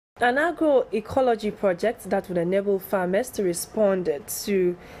An agroecology project that would enable farmers to respond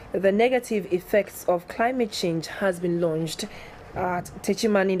to the negative effects of climate change has been launched at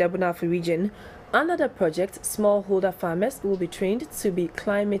Techiman in the Bunafu region. Under the project, smallholder farmers will be trained to be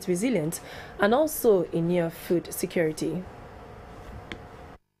climate resilient and also in near food security.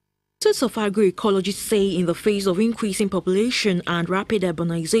 Experts of agroecology say in the face of increasing population and rapid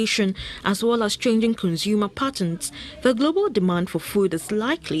urbanization, as well as changing consumer patterns, the global demand for food is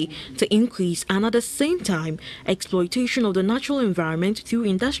likely to increase, and at the same time, exploitation of the natural environment through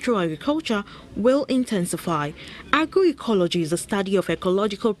industrial agriculture will intensify. Agroecology is the study of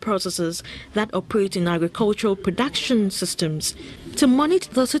ecological processes that operate in agricultural production systems. To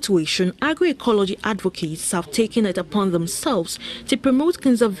monitor the situation, agroecology advocates have taken it upon themselves to promote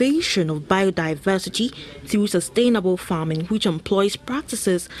conservation of biodiversity through sustainable farming, which employs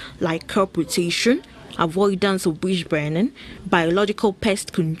practices like crop rotation, avoidance of bush burning, biological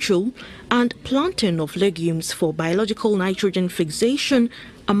pest control, and planting of legumes for biological nitrogen fixation,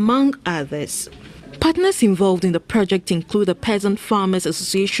 among others. Partners involved in the project include the Peasant Farmers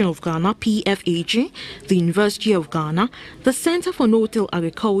Association of Ghana, PFAG, the University of Ghana, the Center for No-Till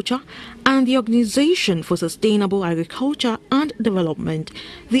Agriculture, and the Organization for Sustainable Agriculture and Development.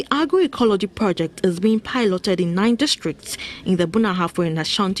 The agroecology project is being piloted in 9 districts in the Bunahafo and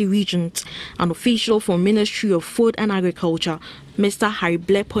Ashanti regions. An official from Ministry of Food and Agriculture, Mr. Harry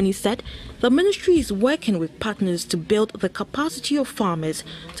Bleponi, said the ministry is working with partners to build the capacity of farmers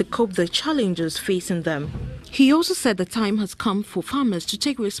to cope with the challenges facing them. He also said the time has come for farmers to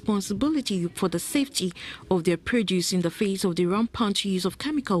take responsibility for the safety of their produce in the face of the rampant use of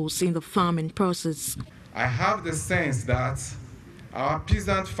chemicals in the farming process. I have the sense that our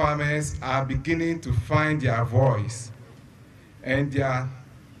peasant farmers are beginning to find their voice, and they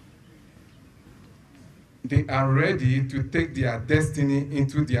are ready to take their destiny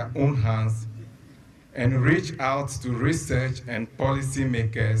into their own hands and reach out to research and policy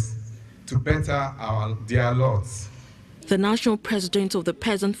makers to better their lots. The national president of the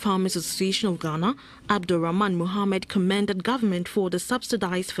Peasant Farmers Association of Ghana, Abdulrahman Mohammed, commended government for the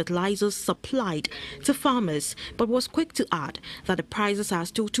subsidized fertilizers supplied to farmers, but was quick to add that the prices are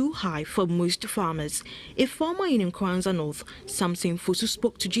still too high for most farmers. A farmer in Nkranza North, Samson Fosu,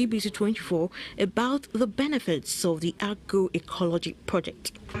 spoke to GBC24 about the benefits of the agroecology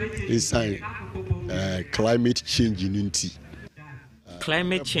project. It's climate change unity.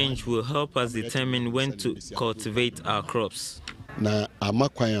 Climate change will help us determine when to cultivate our crops. Na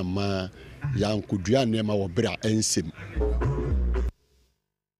amakwanya ma yankudua nema wobra ensem.